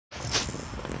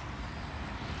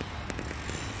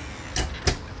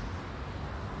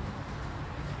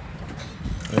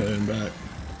back.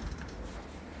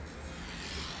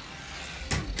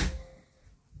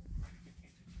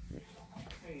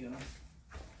 There you go.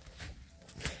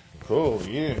 Cool,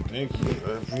 yeah, thank you.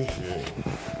 I appreciate it.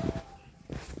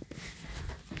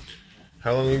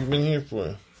 How long have you been here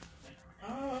for? A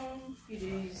few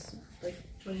days, like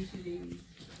 22 days.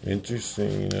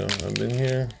 Interesting, you know.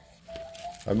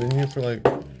 I've been here for like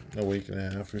a week and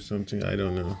a half or something. I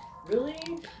don't know. Really?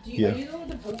 Are you the one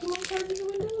with the Pokemon cards in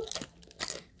the window?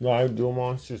 No, I have Duel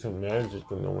Monsters and Magic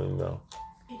in the window.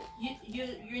 You're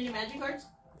into Magic cards?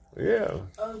 Yeah.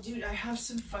 Oh, dude, I have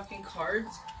some fucking cards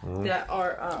that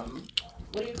are,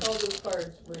 what do you call those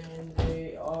cards when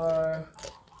they are,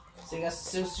 so they got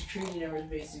social security numbers,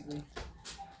 basically.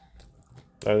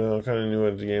 I know, I kind of knew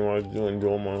at the game I was doing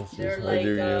Duel Monsters. They're like,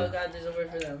 God, there's a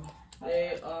word for them.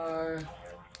 They are,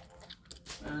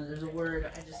 there's a word,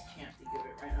 I just can't think of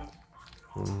it right now.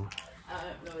 I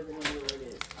don't know what the name of the word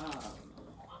is.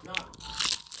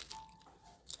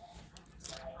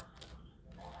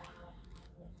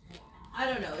 I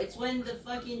don't know. It's when the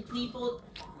fucking people,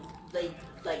 like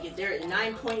if they're at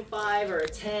 9.5 or a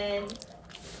 10,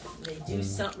 they do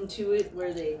something to it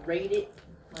where they rate it,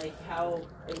 like how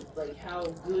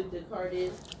good the card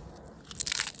is,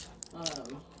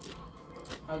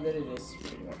 how good it is,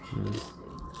 pretty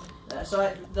much.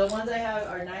 So the ones I have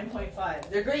are 9.5.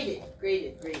 They're graded.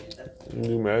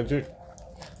 New Magic?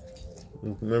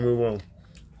 Maybe we'll.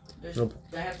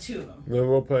 I have 2 of them. Maybe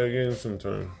we'll play again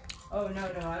sometime. Oh, no,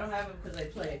 I don't have them because I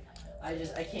play.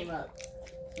 I came up.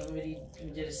 Somebody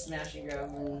did a smash and grab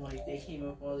and like they came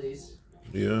up all these.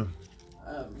 Yeah.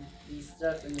 These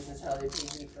stuff, and this is how they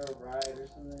paid me for a ride or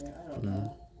something. I don't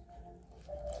know.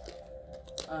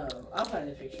 I'll find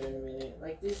the picture in a minute.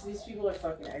 Like these people are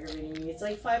fucking aggravating me. It's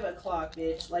like 5 o'clock,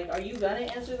 bitch. Like, are you gonna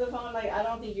answer the phone? Like, I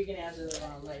don't think you're gonna answer the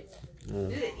phone. Like,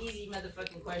 this is an easy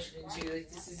motherfucking question too. Like,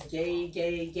 this is gay.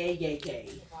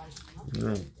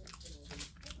 Yeah.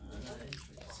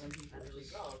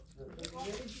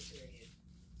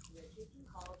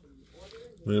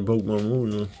 Man, Pokemon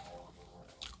movie,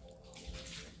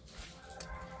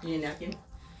 You need a napkin?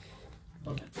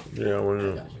 Okay. Yeah, I want to.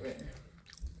 Got you right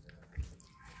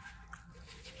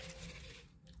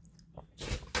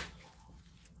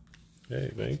there. Hey,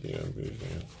 thank you. I appreciate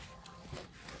it.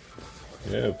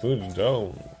 Yeah, food's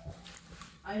dope.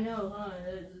 I know, huh?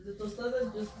 Those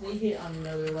tostadas just, they hit on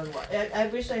another level. I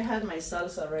wish I had my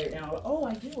salsa right now. Oh,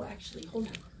 I do actually. Hold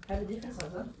on. I have a different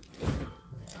salsa.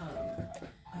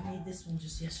 I made this one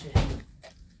just yesterday.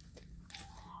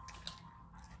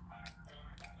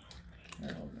 I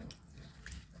don't know.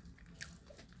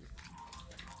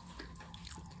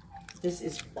 This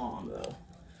is bomb though.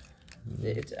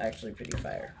 It's actually pretty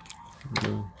fire.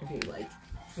 If you like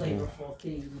flavorful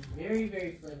things, very,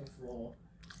 very flavorful.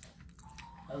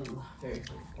 Oh, very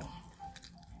flavorful.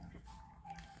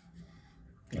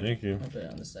 Thank you. I'll put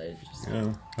it on the side.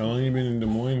 Yeah. How long you been in Des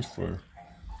Moines for?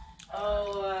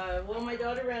 Oh, well, my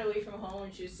daughter ran away from home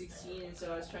when she was 16, and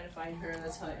so I was trying to find her, and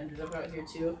that's how I ended up out here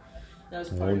too. That was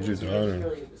part of it. Your daughter?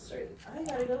 Really started. I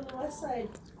gotta go to the west side.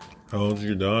 How old's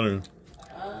your daughter?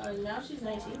 Now she's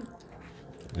 19.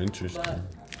 Interesting.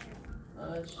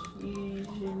 But, she's,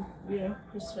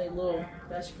 just my little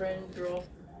best friend girl.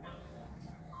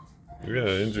 Yeah,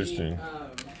 interesting.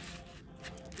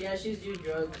 Yeah, she was doing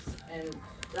drugs, and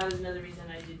that was another reason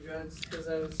I did drugs, because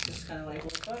I was just kind of like, well,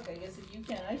 fuck, I guess if you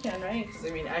can, I can, right? Because, I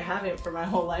mean, I haven't for my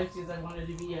whole life, because I wanted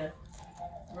to be a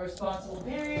responsible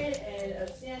parent and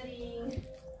upstanding.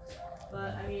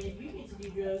 But, I mean, if you get to do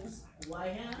drugs,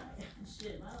 why not?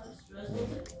 Shit, my life's stressful,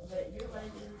 but your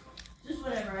life is just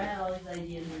whatever. I had all these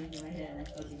ideas running in my head, and I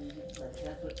fucking did it. Like,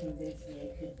 that's what convinced me I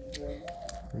could do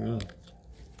drugs.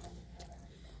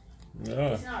 Yeah.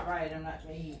 It's not right. I'm not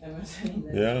saying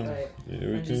that. Yeah.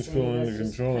 Everything's still under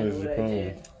control, I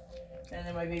suppose. And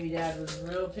then my baby dad was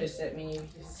real pissed at me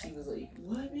because he was like,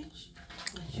 "What, bitch?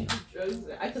 Like, you do drugs?"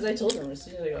 Because I told him as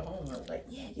soon as I got home, I was like,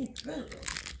 "Yeah, I did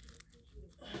drugs."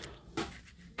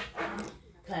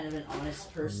 Kind of an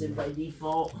honest person by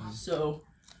default, so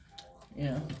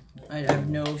I have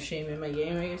no shame in my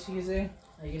game, I guess you could say.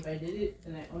 Like, if I did it,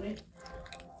 then I own it.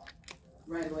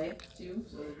 Right away, too,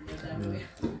 so there's no time to wait.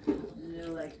 And they're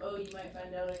like, oh, you might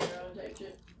find out on your own type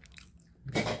shit.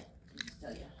 I'll just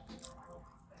tell you.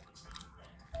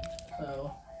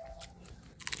 So,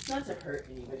 it's not to hurt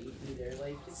anybody either.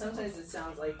 Like, sometimes it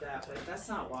sounds like that, but that's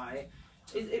not why.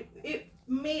 It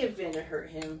may have been to hurt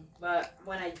him, but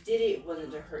when I did it, it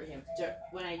wasn't to hurt him.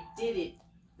 When I did it,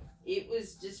 it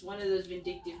was just one of those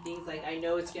vindictive things, like, I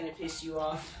know it's going to piss you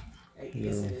off. I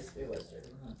guess it is. It was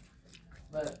hurting.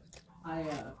 But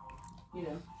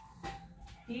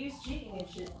He was cheating and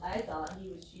shit. I thought he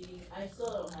was cheating. I still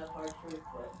don't have hard proof,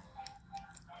 but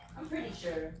I'm pretty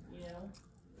sure, you know?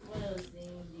 One of those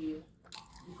things you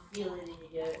feel it in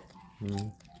your gut. Mm-hmm.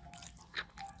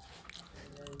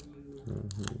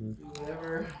 And then you do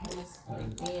whatever.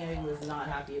 Like me, I was not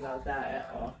happy about that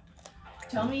at all.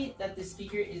 Tell me that the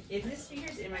speaker is, if this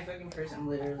speaker's in my fucking purse, I'm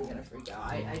literally gonna freak out.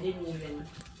 I didn't even,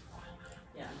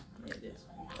 yeah, it is.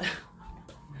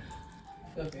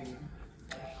 Go figure.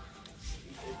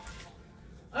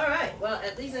 Alright, well,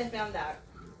 at least I found that.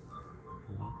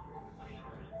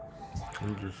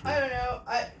 Interesting. I don't know.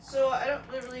 So I don't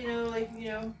really know, like, you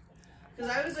know,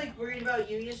 because I was like worried about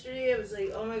you yesterday. I was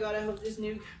like, oh my god, I hope this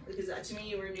new, because to me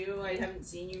you were new. I haven't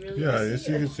seen you really. Yeah, I guess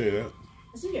you could say that.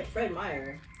 I see you at Fred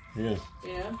Meyer. Yeah.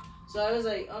 You know, so I was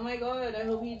like, oh my god, I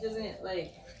hope he doesn't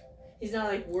like. He's not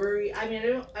like worried. I mean,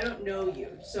 I don't know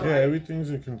you, so yeah, everything's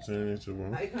a concern to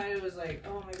him. I kind of was like,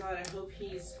 oh my god, I hope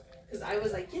he's. Because I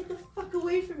was like, get the fuck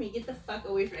away from me, get the fuck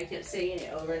away from me. I kept saying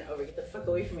it over and over, get the fuck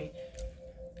away from me.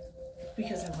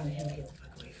 Because I wanted him to get the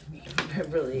fuck away from me,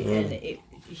 really. And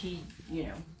he, you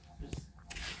know,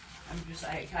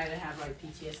 I kind of have like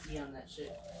PTSD on that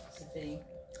shit. It's the thing.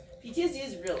 PTSD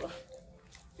is real.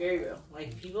 Very real.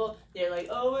 Like, people, they're like,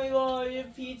 oh my god, you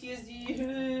have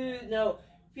PTSD. No.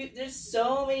 There's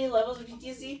so many levels of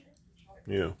PTSD.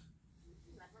 Yeah.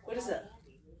 What is that?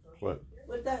 What?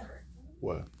 What that?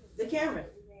 What? The camera.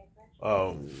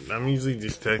 Oh, I'm usually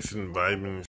just texting and vibing.